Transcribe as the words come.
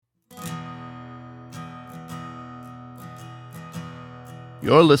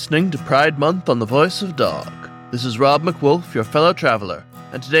You're listening to Pride Month on the Voice of Dog. This is Rob McWolf, your fellow traveler,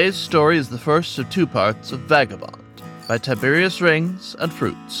 and today's story is the first of two parts of Vagabond by TiberiusRings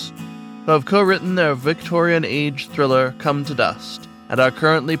Fruitz, who have co-written their Victorian age thriller Come to Dust, and are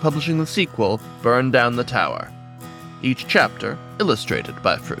currently publishing the sequel, Burn Down the Tower. Each chapter illustrated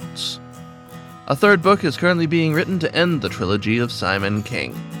by Fruitz. A third book is currently being written to end the trilogy of Simon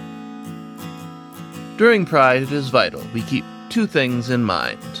King. During Pride, it is vital we keep two things in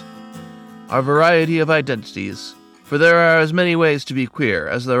mind. Our variety of identities, for there are as many ways to be queer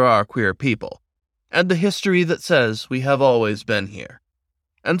as there are queer people, and the history that says we have always been here.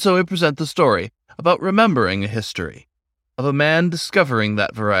 And so we present the story about remembering a history, of a man discovering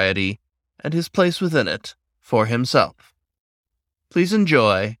that variety and his place within it for himself. Please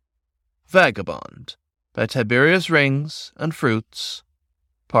enjoy Vagabond by TiberiusRings Fruitz,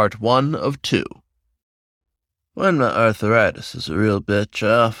 Part 1 of 2. When my arthritis is a real bitch,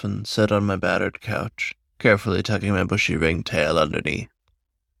 I often sit on my battered couch, carefully tucking my bushy ringtail underneath.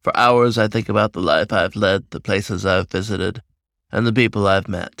 For hours I think about the life I've led, the places I've visited, and the people I've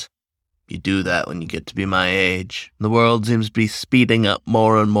met. You do that when you get to be my age. The world seems to be speeding up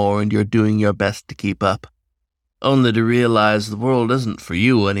more and more, and you're doing your best to keep up. Only to realize the world isn't for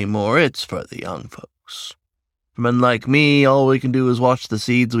you anymore, it's for the young folks. For men like me, all we can do is watch the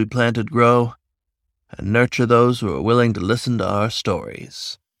seeds we planted grow, and nurture those who are willing to listen to our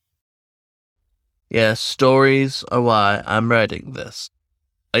stories. Yes, stories are why I'm writing this.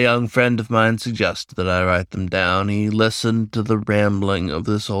 A young friend of mine suggested that I write them down. He listened to the rambling of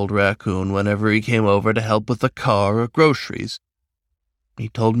this old raccoon whenever he came over to help with the car or groceries. He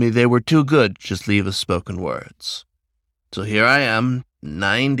told me they were too good to just leave as spoken words. So here I am,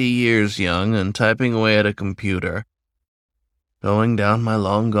 90 years young and typing away at a computer, going down my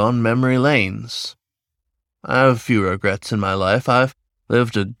long-gone memory lanes. I have few regrets in my life. I've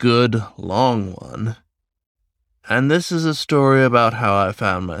lived a good, long one. And this is a story about how I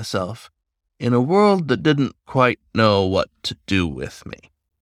found myself in a world that didn't quite know what to do with me.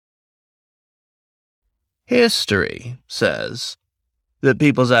 History says that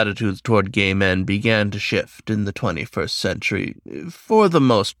people's attitudes toward gay men began to shift in the 21st century. For the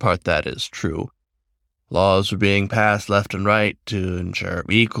most part, that is true. Laws were being passed left and right to ensure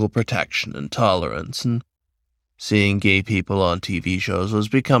equal protection and tolerance, and seeing gay people on TV shows was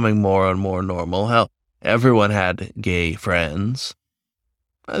becoming more and more normal. Hell, everyone had gay friends.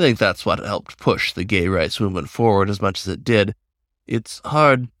 I think that's what helped push the gay rights movement forward as much as it did. It's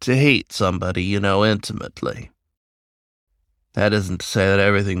hard to hate somebody, intimately. That isn't to say that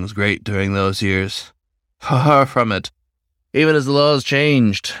everything was great during those years. Far from it. Even as the laws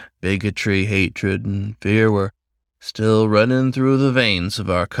changed, bigotry, hatred, and fear were still running through the veins of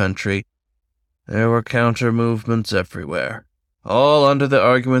our country. There were counter-movements everywhere, all under the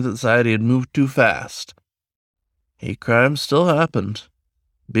argument that society had moved too fast. Hate crimes still happened.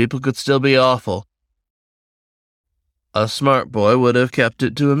 People could still be awful. A smart boy would have kept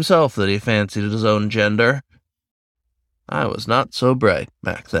it to himself that he fancied his own gender. I was not so bright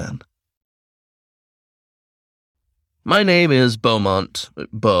back then. My name is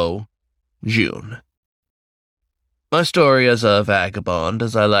Beau June. My story as a vagabond,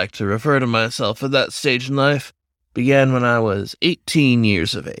 as I like to refer to myself at that stage in life, began when I was 18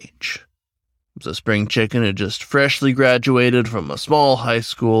 years of age. I was a spring chicken who had just freshly graduated from a small high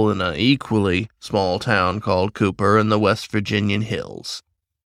school in an equally small town called Cooper in the West Virginian hills.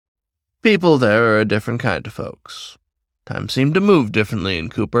 People there are a different kind of folks. Time seemed to move differently in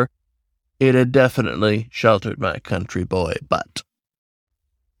Cooper. It had definitely sheltered my country boy butt.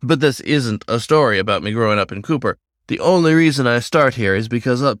 But this isn't a story about me growing up in Cooper. The only reason I start here is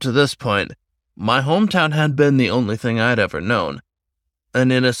because up to this point, my hometown had been the only thing I'd ever known.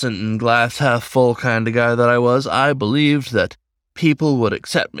 An innocent and glass-half-full kind of guy that I was, I believed that people would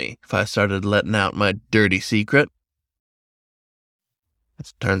accept me if I started letting out my dirty secret.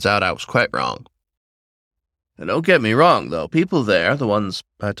 It turns out I was quite wrong. And don't get me wrong, though, people there, the ones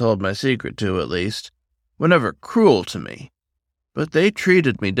I told my secret to at least, were never cruel to me. But they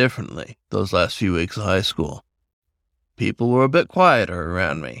treated me differently those last few weeks of high school. People were a bit quieter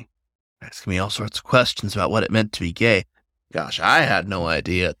around me, asking me all sorts of questions about what it meant to be gay. Gosh, I had no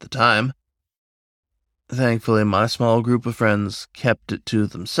idea at the time. Thankfully, my small group of friends kept it to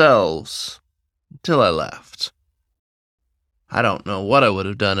themselves until I left. I don't know what I would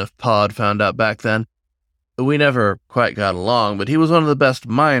have done if Pa had found out back then. We never quite got along, but he was one of the best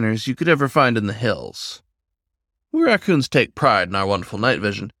miners you could ever find in the hills. We raccoons take pride in our wonderful night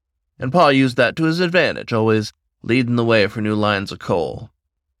vision, and Pa used that to his advantage, always leading the way for new lines of coal.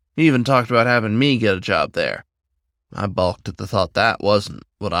 He even talked about having me get a job there. I balked at the thought that wasn't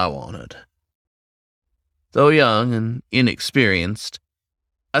what I wanted. Though young and inexperienced,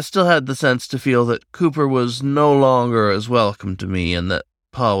 I still had the sense to feel that Cooper was no longer as welcome to me and that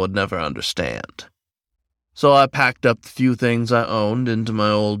Pa would never understand. So I packed up the few things I owned into my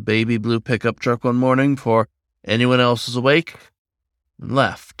old baby blue pickup truck one morning before anyone else was awake and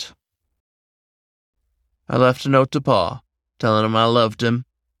left. I left a note to Pa, telling him I loved him,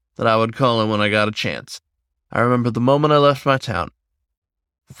 that I would call him when I got a chance. I remember the moment I left my town.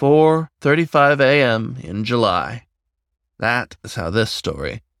 4:35 a.m. in July. That is how this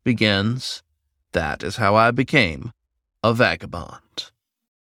story begins. That is how I became a vagabond.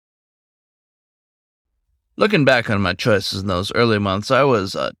 Looking back on my choices in those early months, I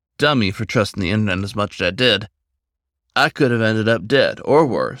was a dummy for trusting the internet as much as I did. I could have ended up dead, or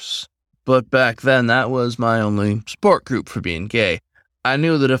worse. But back then, that was my only support group for being gay. I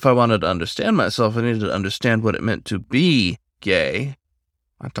knew that if I wanted to understand myself, I needed to understand what it meant to be gay.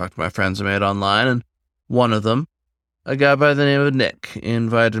 I talked to my friends I made online, and one of them, a guy by the name of Nick,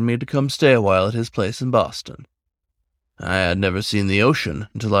 invited me to come stay a while at his place in Boston. I had never seen the ocean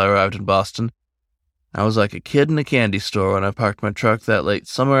until I arrived in Boston. I was like a kid in a candy store when I parked my truck that late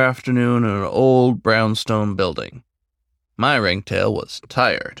summer afternoon in an old brownstone building. My ringtail was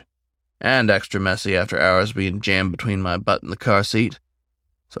tired, and extra messy after hours being jammed between my butt and the car seat.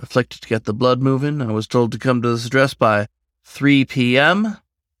 So I flicked it to get the blood moving. I was told to come to this address by 3 p.m.,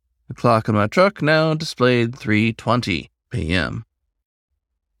 The clock on my truck now displayed 3:20 p.m.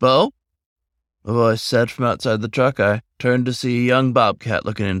 "Bo?" a voice said from outside the truck. I turned to see a young bobcat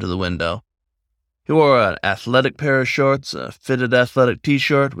looking into the window. He wore an athletic pair of shorts, a fitted athletic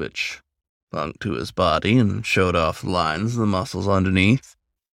t-shirt, which clung to his body and showed off the lines and the muscles underneath.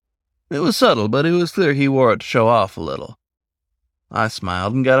 It was subtle, but it was clear he wore it to show off a little. I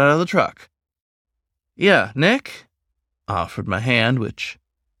smiled and got out of the truck. "Yeah, Nick?" I offered my hand, which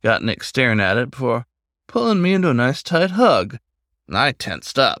got Nick staring at it before pulling me into a nice tight hug. I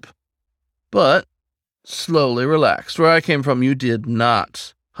tensed up, but slowly relaxed. Where I came from, you did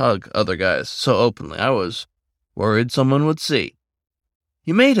not hug other guys so openly. I was worried someone would see.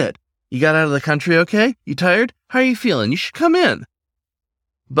 "You made it. You got out of the country okay? You tired? How are you feeling? You should come in."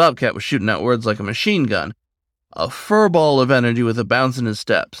 Bobcat was shooting out words like a machine gun, a furball of energy with a bounce in his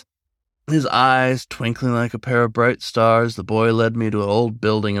steps. His eyes twinkling like a pair of bright stars, the boy led me to an old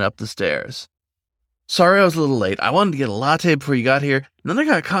building and up the stairs. "Sorry I was a little late. I wanted to get a latte before you got here, and then I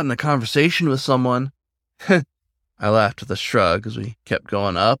got caught in a conversation with someone." I laughed with a shrug as we kept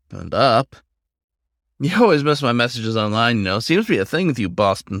going up and up. "You always miss my messages online, you know. Seems to be a thing with you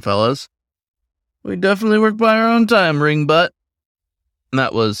Boston fellas." "We definitely work by our own time, ring butt."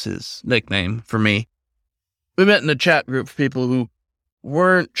 That was his nickname for me. We met in a chat group for people who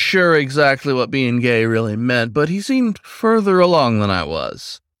weren't sure exactly what being gay really meant, but he seemed further along than I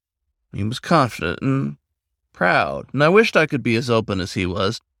was. He was confident and proud, and I wished I could be as open as he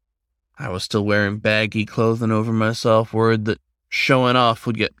was. I was still wearing baggy clothing over myself, worried that showing off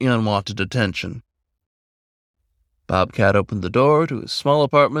would get me unwanted attention. Bobcat opened the door to his small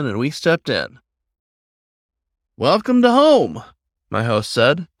apartment, and we stepped in. "Welcome to home," my host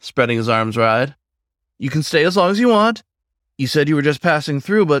said, spreading his arms wide. "You can stay as long as you want. You said you were just passing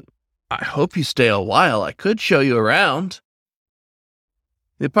through, but I hope you stay a while. I could show you around."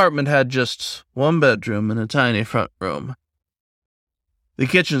 The apartment had just one bedroom and a tiny front room. The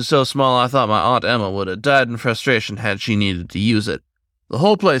kitchen's so small I thought my Aunt Emma would have died in frustration had she needed to use it. The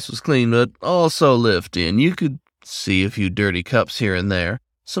whole place was clean, but also lived in. You could see a few dirty cups here and there,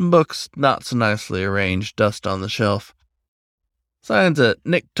 some books not so nicely arranged, dust on the shelf. Signs that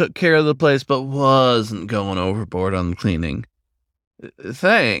Nick took care of the place but wasn't going overboard on the cleaning.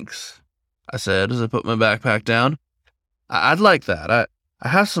 "Thanks," I said as I put my backpack down. "I'd like that. I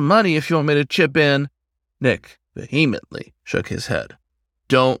have some money if you want me to chip in." Nick vehemently shook his head.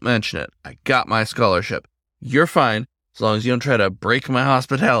 "Don't mention it. I got my scholarship. You're fine, as long as you don't try to break my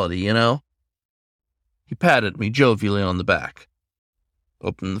hospitality, you know?" He patted me jovially on the back.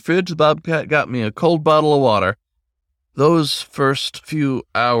 Opening the fridge, the Bobcat got me a cold bottle of water. Those first few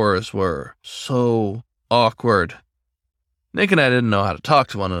hours were so awkward. Nick and I didn't know how to talk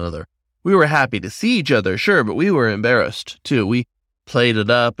to one another. We were happy to see each other, sure, but we were embarrassed, too. We played it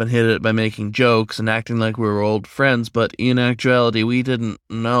up and hid it by making jokes and acting like we were old friends, but in actuality, we didn't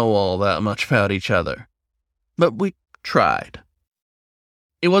know all that much about each other. But we tried.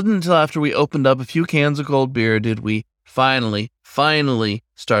 It wasn't until after we opened up a few cans of cold beer did we finally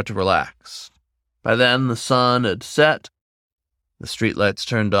start to relax. By then, the sun had set, the streetlights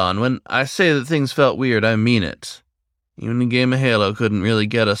turned on. When I say that things felt weird, I mean it. Even a game of Halo couldn't really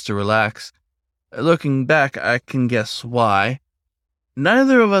get us to relax. Looking back, I can guess why.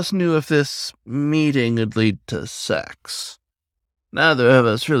 Neither of us knew if this meeting would lead to sex. Neither of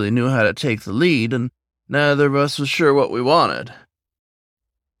us really knew how to take the lead, and neither of us was sure what we wanted.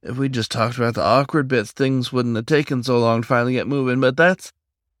 If we just talked about the awkward bits, things wouldn't have taken so long to finally get moving, but that's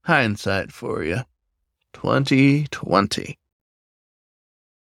hindsight for you. 2020.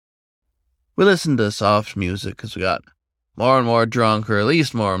 We listened to soft music as we got more and more drunk, or at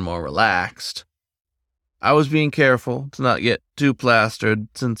least more and more relaxed. I was being careful to not get too plastered,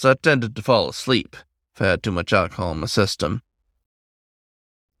 since I tended to fall asleep if I had too much alcohol in my system.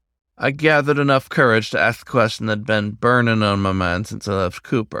 I gathered enough courage to ask the question that had been burning on my mind since I left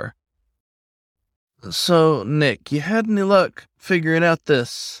Cooper. So, Nick, you had any luck figuring out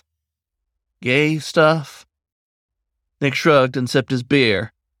this gay stuff? Nick shrugged and sipped his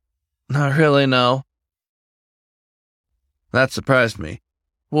beer. Not really, no. That surprised me.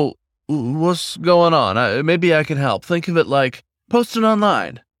 Well, what's going on? Maybe I can help. Think of it like posting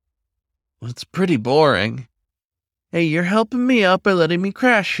online. It's pretty boring. Hey, you're helping me out by letting me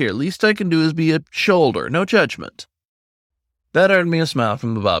crash here. Least I can do is be a shoulder, no judgment. That earned me a smile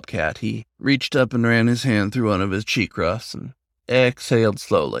from the bobcat. He reached up and ran his hand through one of his cheek ruffs and exhaled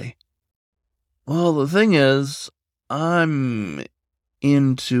slowly. Well, the thing is, I'm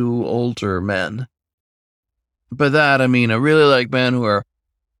into older men. By that, I mean I really like men who are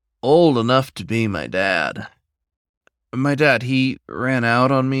old enough to be my dad. My dad, he ran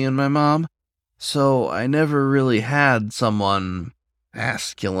out on me and my mom, so I never really had someone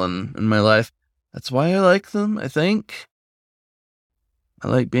masculine in my life. That's why I like them, I think. I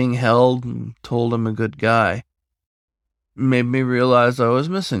like being held and told I'm a good guy. Made me realize I was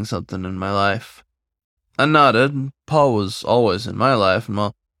missing something in my life. I nodded. Paul was always in my life, and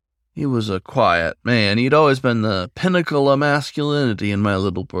while he was a quiet man, he'd always been the pinnacle of masculinity in my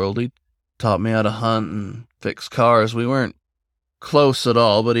little world. He taught me how to hunt and fix cars. We weren't close at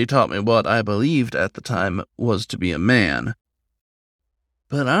all, but he taught me what I believed at the time was to be a man.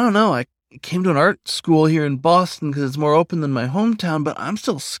 But I don't know, I came to an art school here in Boston because it's more open than my hometown, but I'm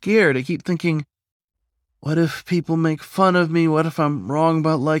still scared. I keep thinking, what if people make fun of me? What if I'm wrong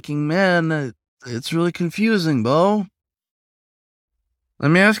about liking men? It's really confusing, Bo. Let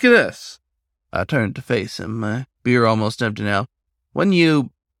me ask you this. I turned to face him, my beer almost empty now. When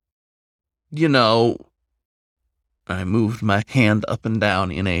you know, I moved my hand up and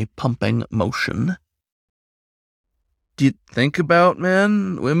down in a pumping motion. Do you think about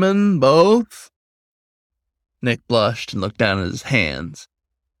men, women, both? Nick blushed and looked down at his hands.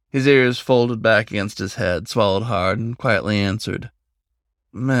 His ears folded back against his head, swallowed hard, and quietly answered,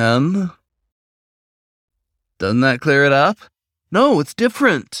 Men. Doesn't that clear it up? No, it's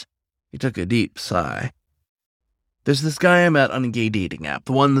different. He took a deep sigh. There's this guy I met on a gay dating app,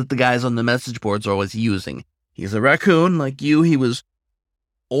 the one that the guys on the message boards are always using. He's a raccoon, like you. He was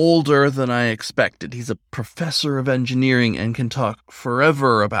older than I expected. He's a professor of engineering and can talk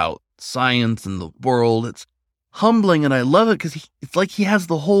forever about science and the world. It's humbling, and I love it because it's like he has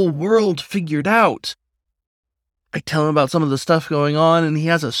the whole world figured out. I tell him about some of the stuff going on, and he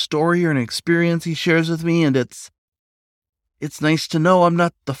has a story or an experience he shares with me, and it's nice to know I'm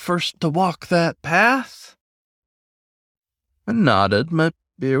not the first to walk that path. I nodded. My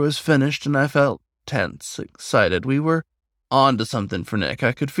beer was finished, and I felt tense, excited. We were on to something for Nick.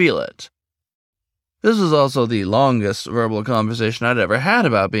 I could feel it. This was also the longest verbal conversation I'd ever had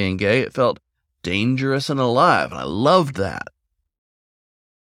about being gay. It felt dangerous and alive, and I loved that.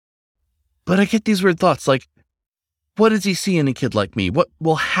 But I get these weird thoughts, like, what does he see in a kid like me? What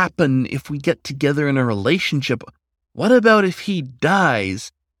will happen if we get together in a relationship? What about if he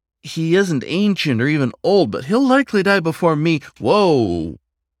dies? He isn't ancient or even old, but he'll likely die before me. Whoa!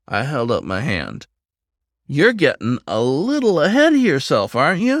 I held up my hand. You're getting a little ahead of yourself,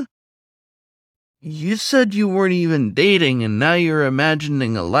 aren't you? You said you weren't even dating, and now you're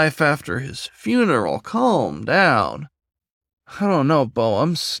imagining a life after his funeral. Calm down. I don't know, Bo.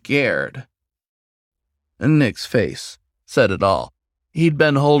 I'm scared. And Nick's face said it all. He'd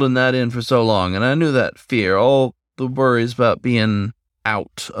been holding that in for so long, and I knew that fear, all the worries about being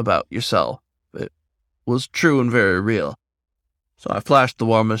out about yourself. It was true and very real. So I flashed the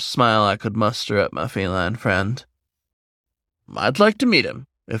warmest smile I could muster at my feline friend. I'd like to meet him,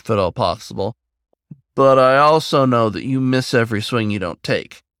 if at all possible. But I also know that you miss every swing you don't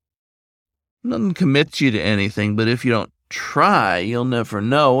take. Nothing commits you to anything, but if you don't try, you'll never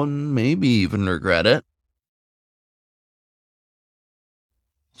know and maybe even regret it.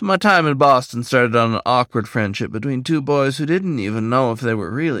 So my time in Boston started on an awkward friendship between two boys who didn't even know if they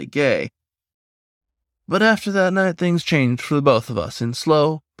were really gay. But after that night, things changed for the both of us in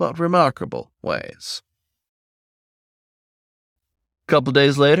slow but remarkable ways. A couple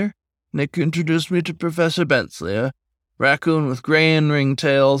days later, Nick introduced me to Professor Bensley, a raccoon with gray and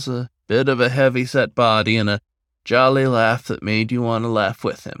ringtails, a bit of a heavy-set body, and a jolly laugh that made you want to laugh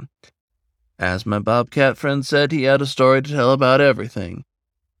with him. As my bobcat friend said, he had a story to tell about everything.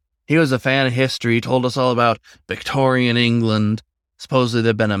 He was a fan of history, told us all about Victorian England. Supposedly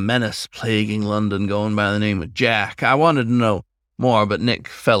there'd been a menace plaguing London going by the name of Jack. I wanted to know more, but Nick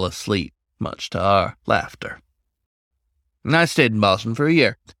fell asleep, much to our laughter. And I stayed in Boston for a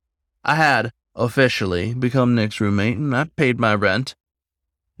year. I had officially become Nick's roommate, and I paid my rent.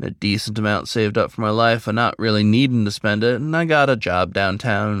 A decent amount saved up for my life and not really needing to spend it, and I got a job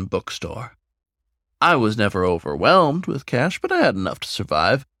downtown in a bookstore. I was never overwhelmed with cash, but I had enough to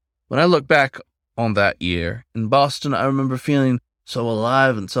survive. When I look back on that year in Boston, I remember feeling so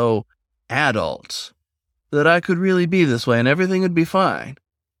alive and so adult that I could really be this way and everything would be fine.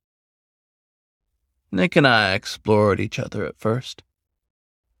 Nick and I explored each other at first.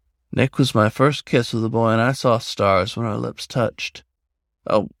 Nick was my first kiss with a boy, and I saw stars when our lips touched.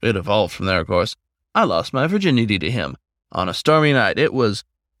 Oh, it evolved from there, of course. I lost my virginity to him on a stormy night. It was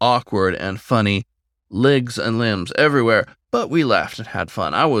awkward and funny, legs and limbs everywhere, but we laughed and had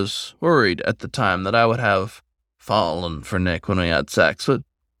fun. I was worried at the time that I would have fallen for Nick when we had sex, but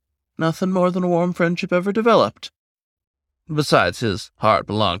nothing more than a warm friendship ever developed. Besides, his heart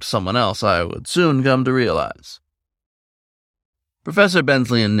belonged to someone else, I would soon come to realize. Professor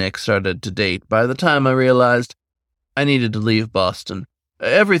Bensley and Nick started to date by the time I realized I needed to leave Boston.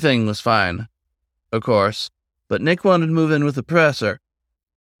 Everything was fine, of course, but Nick wanted to move in with the professor,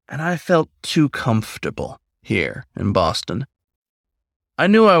 and I felt too comfortable here in Boston. I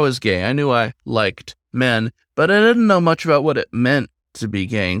knew I was gay, I knew I liked men, but I didn't know much about what it meant to be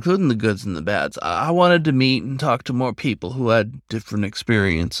gay, including the goods and the bads. I wanted to meet and talk to more people who had different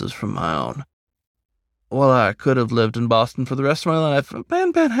experiences from my own. While I could have lived in Boston for the rest of my life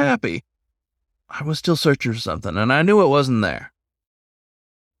and been happy, I was still searching for something, and I knew it wasn't there.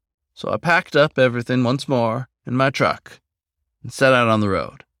 So I packed up everything once more in my truck and set out on the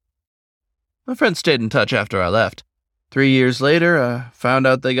road. My friends stayed in touch after I left. 3 years later, I found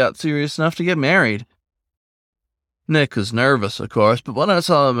out they got serious enough to get married. Nick was nervous, of course, but when I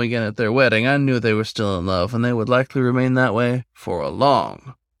saw them again at their wedding, I knew they were still in love, and they would likely remain that way for a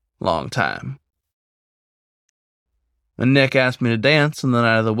long, long time. When Nick asked me to dance on the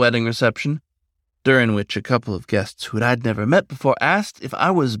night of the wedding reception, during which a couple of guests who I'd never met before asked if I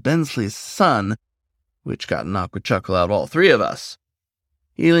was Bensley's son, which got an awkward chuckle out of all three of us,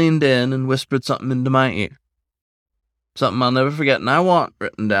 he leaned in and whispered something into my ear. Something I'll never forget, and I want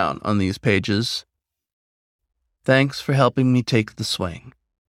written down on these pages. Thanks for helping me take the swing.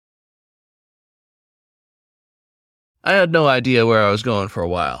 I had no idea where I was going for a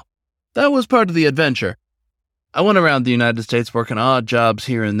while. That was part of the adventure. I went around the United States working odd jobs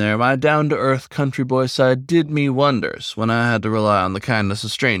here and there. My down-to-earth country boy side did me wonders when I had to rely on the kindness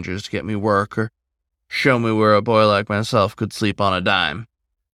of strangers to get me work or show me where a boy like myself could sleep on a dime.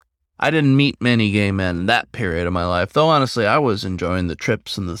 I didn't meet many gay men in that period of my life, though honestly I was enjoying the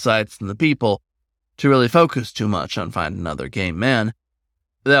trips and the sights and the people to really focus too much on finding another gay man.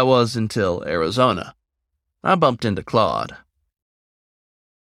 That was until Arizona. I bumped into Claude.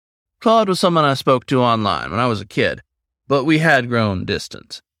 Claude was someone I spoke to online when I was a kid, but we had grown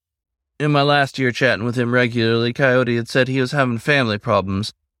distant. In my last year chatting with him regularly, Coyote had said he was having family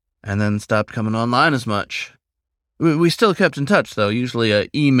problems, and then stopped coming online as much. We still kept in touch, though, usually an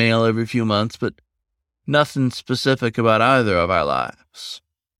email every few months, but nothing specific about either of our lives.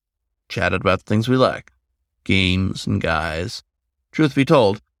 Chatted about the things we like, games and guys. Truth be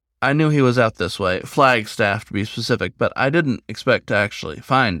told, I knew he was out this way, Flagstaff to be specific, but I didn't expect to actually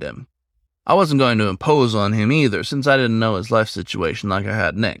find him. I wasn't going to impose on him either, since I didn't know his life situation like I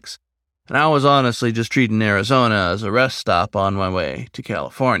had Nick's, and I was honestly just treating Arizona as a rest stop on my way to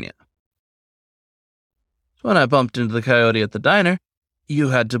California. So when I bumped into the Coyote at the diner, you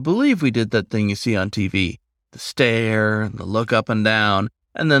had to believe we did that thing you see on TV, the stare, and the look up and down,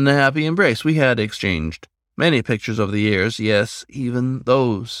 and then the happy embrace. We had exchanged many pictures over the years, yes, even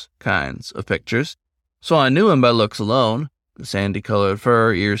those kinds of pictures. So I knew him by looks alone. The sandy-colored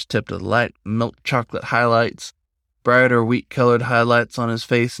fur, ears tipped with light milk chocolate highlights, brighter wheat-colored highlights on his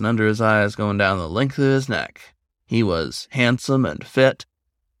face and under his eyes going down the length of his neck. He was handsome and fit.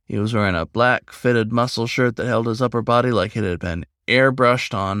 He was wearing a black, fitted muscle shirt that held his upper body like it had been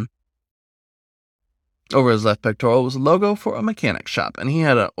airbrushed on. Over his left pectoral was a logo for a mechanic shop, and he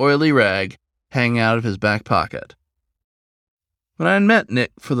had an oily rag hanging out of his back pocket. When I met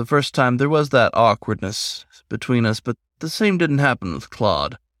Nick for the first time, there was that awkwardness between us, but the same didn't happen with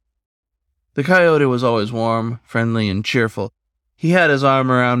Claude. The coyote was always warm, friendly, and cheerful. He had his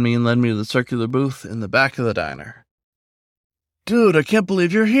arm around me and led me to the circular booth in the back of the diner. "Dude, I can't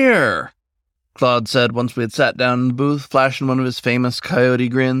believe you're here," Claude said once we had sat down in the booth, flashing one of his famous coyote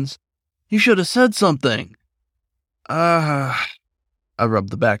grins. "You should have said something." I rubbed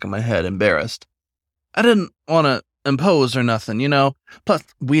the back of my head, embarrassed. "I didn't want to impose or nothing, you know. Plus,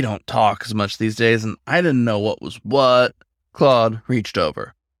 we don't talk as much these days, and I didn't know what was what." Claude reached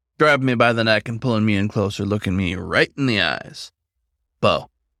over, grabbed me by the neck and pulling me in closer, looking me right in the eyes. "Bo,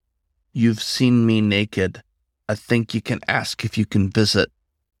 you've seen me naked. I think you can ask if you can visit."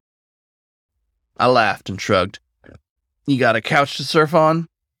 I laughed and shrugged. "You got a couch to surf on?"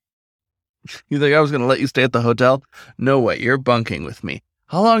 "You think I was going to let you stay at the hotel? No way, you're bunking with me.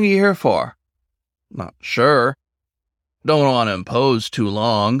 How long are you here for?" "Not sure. Don't want to impose too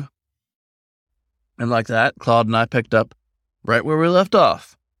long." And like that, Claude and I picked up right where we left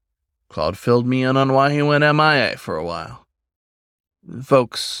off. Claude filled me in on why he went MIA for a while.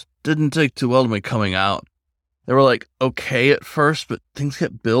 Folks didn't take too well to me coming out. They were okay at first, but things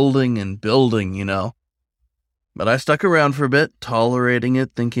kept building and building, you know. But I stuck around for a bit, tolerating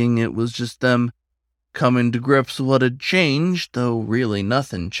it, thinking it was just them coming to grips with what had changed, though really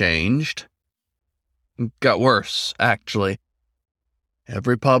nothing changed. It got worse, actually.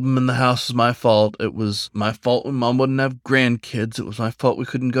 Every problem in the house was my fault. It was my fault when Mom wouldn't have grandkids. It was my fault we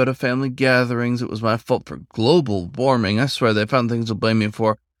couldn't go to family gatherings. It was my fault for global warming. I swear they found things to blame me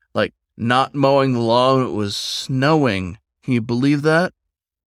for, like not mowing the lawn when it was snowing. Can you believe that?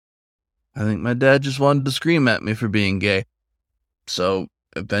 I think my dad just wanted to scream at me for being gay. So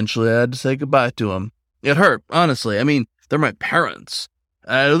eventually I had to say goodbye to him. It hurt, honestly. I mean, they're my parents.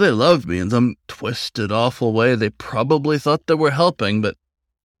 I know they loved me in some twisted, awful way. They probably thought they were helping, but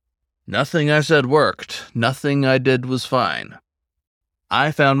nothing I said worked. Nothing I did was fine.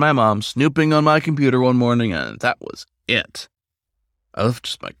 I found my mom snooping on my computer one morning, and that was it. I left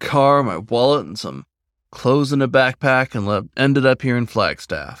just my car, my wallet, and some clothes in a backpack and ended up here in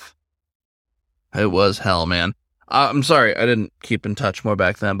Flagstaff. It was hell, man. I'm sorry I didn't keep in touch more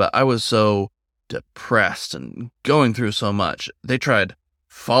back then, but I was so depressed and going through so much. They tried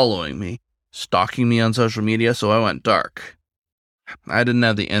following me, stalking me on social media, so I went dark. I didn't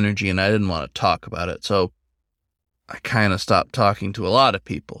have the energy and I didn't want to talk about it, so I kind of stopped talking to a lot of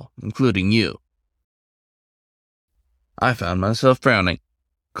people, including you. I found myself frowning.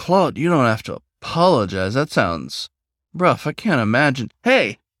 "Claude, you don't have to apologize. That sounds rough. I can't imagine."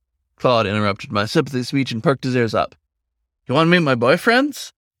 "Hey!" Claude interrupted my sympathy speech and perked his ears up. "You want to meet my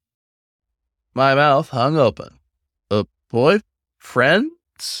boyfriends?" My mouth hung open.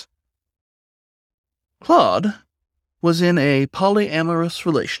 Boyfriends? Claude was in a polyamorous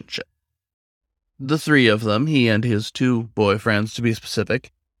relationship. The three of them, he and his two boyfriends to be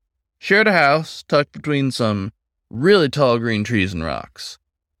specific, shared a house tucked between some really tall green trees and rocks.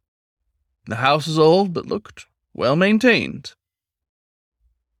 The house was old, but looked well maintained.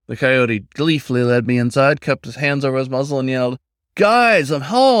 The coyote gleefully led me inside, cupped his hands over his muzzle, and yelled, "Guys, I'm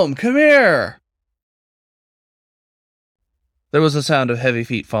home! Come here!" There was a sound of heavy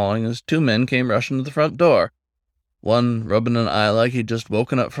feet falling as two men came rushing to the front door, one rubbing an eye like he'd just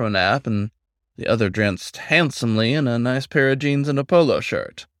woken up from a nap, and the other dressed handsomely in a nice pair of jeans and a polo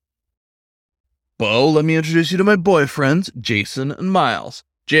shirt. "Bo, let me introduce you to my boyfriends, Jason and Miles.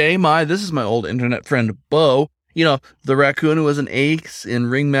 Jay, this is my old internet friend, Bo. You know, the raccoon who was an ace in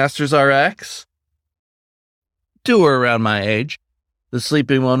Ringmasters RX? Two were around my age. The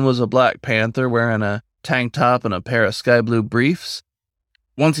sleeping one was a Black Panther wearing a tank top and a pair of sky blue briefs.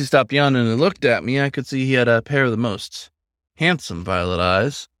 Once he stopped yawning and looked at me, I could see he had a pair of the most handsome violet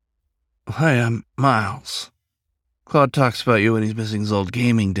eyes. "Hi, I'm Miles. Claude talks about you when he's missing his old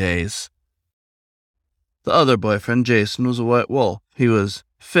gaming days." The other boyfriend, Jason, was a white wolf. He was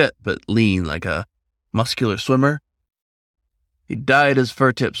fit but lean, like a muscular swimmer. He dyed his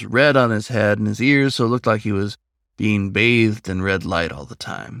fur tips red on his head and his ears so it looked like he was being bathed in red light all the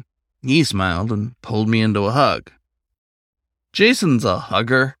time. He smiled and pulled me into a hug. "Jason's a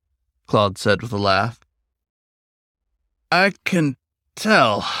hugger," Claude said with a laugh. "I can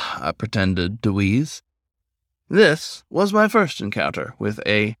tell," I pretended to wheeze. This was my first encounter with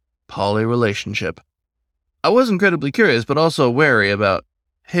a poly relationship. I was incredibly curious, but also wary about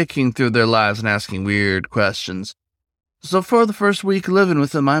picking through their lives and asking weird questions. So for the first week living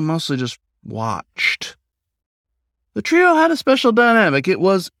with them, I mostly just watched. The trio had a special dynamic. It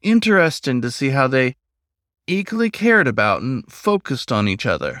was interesting to see how they equally cared about and focused on each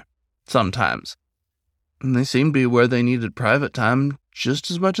other, sometimes. And they seemed to be where they needed private time just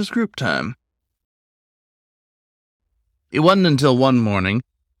as much as group time. It wasn't until one morning,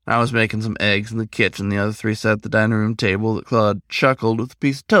 I was making some eggs in the kitchen. The other three sat at the dining room table that Claude chuckled with a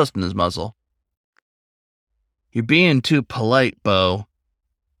piece of toast in his muzzle. You're being too polite, Bo.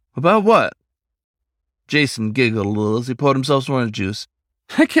 About what? Jason giggled a little as he poured himself some orange juice.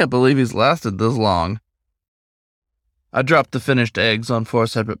 I can't believe he's lasted this long. I dropped the finished eggs on 4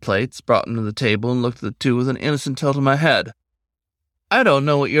 separate plates, brought them to the table, and looked at the two with an innocent tilt of my head. I don't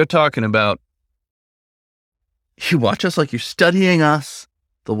know what you're talking about. You watch us like you're studying us,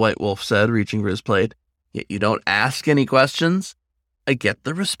 the White Wolf said, reaching for his plate. Yet you don't ask any questions? I get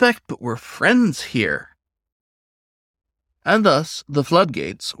the respect, but we're friends here. And thus, the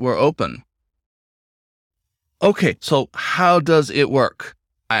floodgates were open. Okay, so how does it work?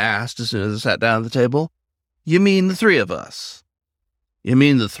 I asked as soon as I sat down at the table. You mean the three of us? You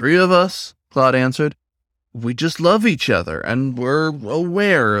mean the three of us? Claude answered. We just love each other, and we're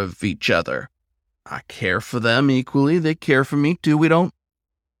aware of each other. I care for them equally. They care for me too. We don't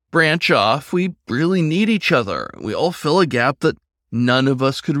branch off. We really need each other. We all fill a gap that none of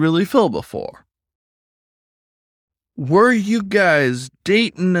us could really fill before. Were you guys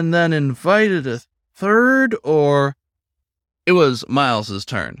dating and then invited a third, or? It was Miles's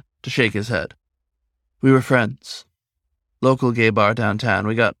turn to shake his head. We were friends. Local gay bar downtown.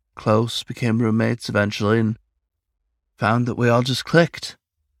 We got close, became roommates eventually, and found that we all just clicked.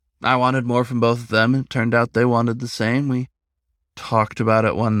 I wanted more from both of them, and it turned out they wanted the same. We talked about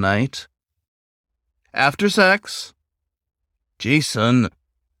it one night. After sex? Jason,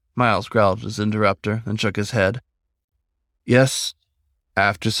 Miles growled at his interrupter, then shook his head. Yes,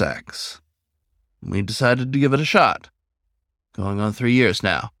 after sex. We decided to give it a shot. Going on 3 years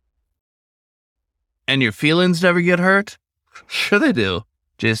now. And your feelings never get hurt? Sure they do,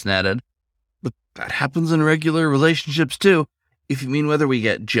 Jason added. But that happens in regular relationships too. If you mean whether we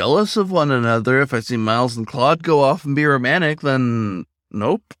get jealous of one another, if I see Miles and Claude go off and be romantic, then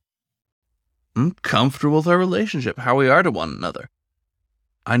nope. I'm comfortable with our relationship, how we are to one another.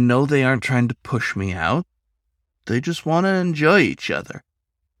 I know they aren't trying to push me out. They just want to enjoy each other.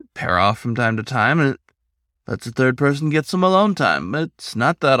 Pair off from time to time, and it lets a third person get some alone time. It's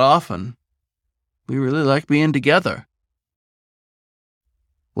not that often. We really like being together.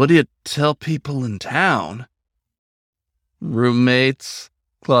 What do you tell people in town? Roommates,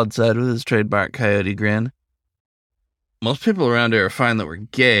 Claude said with his trademark coyote grin. Most people around here find that we're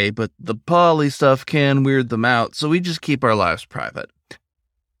gay, but the poly stuff can weird them out, so we just keep our lives private.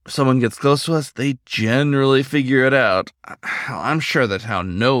 If someone gets close to us, they generally figure it out. I'm sure the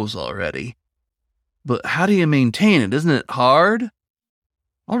town knows already. But how do you maintain it? Isn't it hard?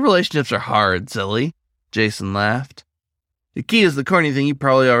 All relationships are hard, silly, Jason laughed. The key is the corny thing you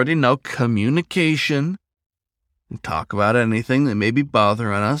probably already know, communication. We talk about anything that may be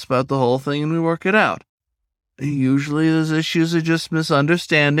bothering us about the whole thing and we work it out. Usually those issues are just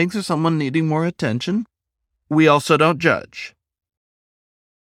misunderstandings or someone needing more attention. We also don't judge.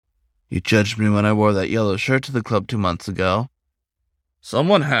 You judged me when I wore that yellow shirt to the club 2 months ago.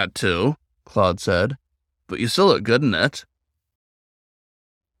 Someone had to, Claude said, but you still look good in it.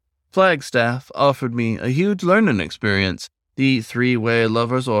 Flagstaff offered me a huge learning experience. The three-way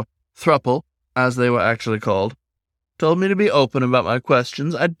lovers, or thruple, as they were actually called, told me to be open about my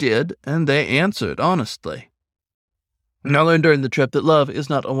questions. I did, and they answered honestly. I learned during the trip that love is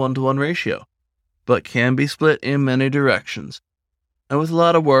not a 1-to-1 ratio, but can be split in many directions. And with a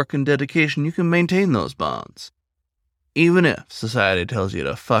lot of work and dedication, you can maintain those bonds. Even if society tells you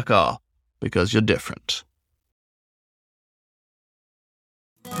to fuck off because you're different.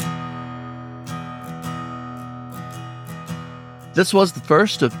 This was the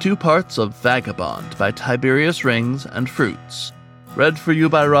first of 2 parts of Vagabond by TiberiusRings Fruitz, read for you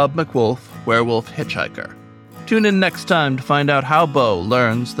by Rob McWolf, Werewolf Hitchhiker. Tune in next time to find out how Bo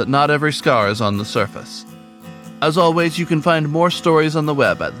learns that not every scar is on the surface. As always, you can find more stories on the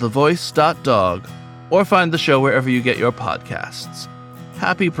web at thevoice.dog, or find the show wherever you get your podcasts.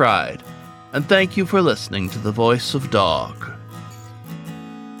 Happy Pride, and thank you for listening to The Voice of Dog.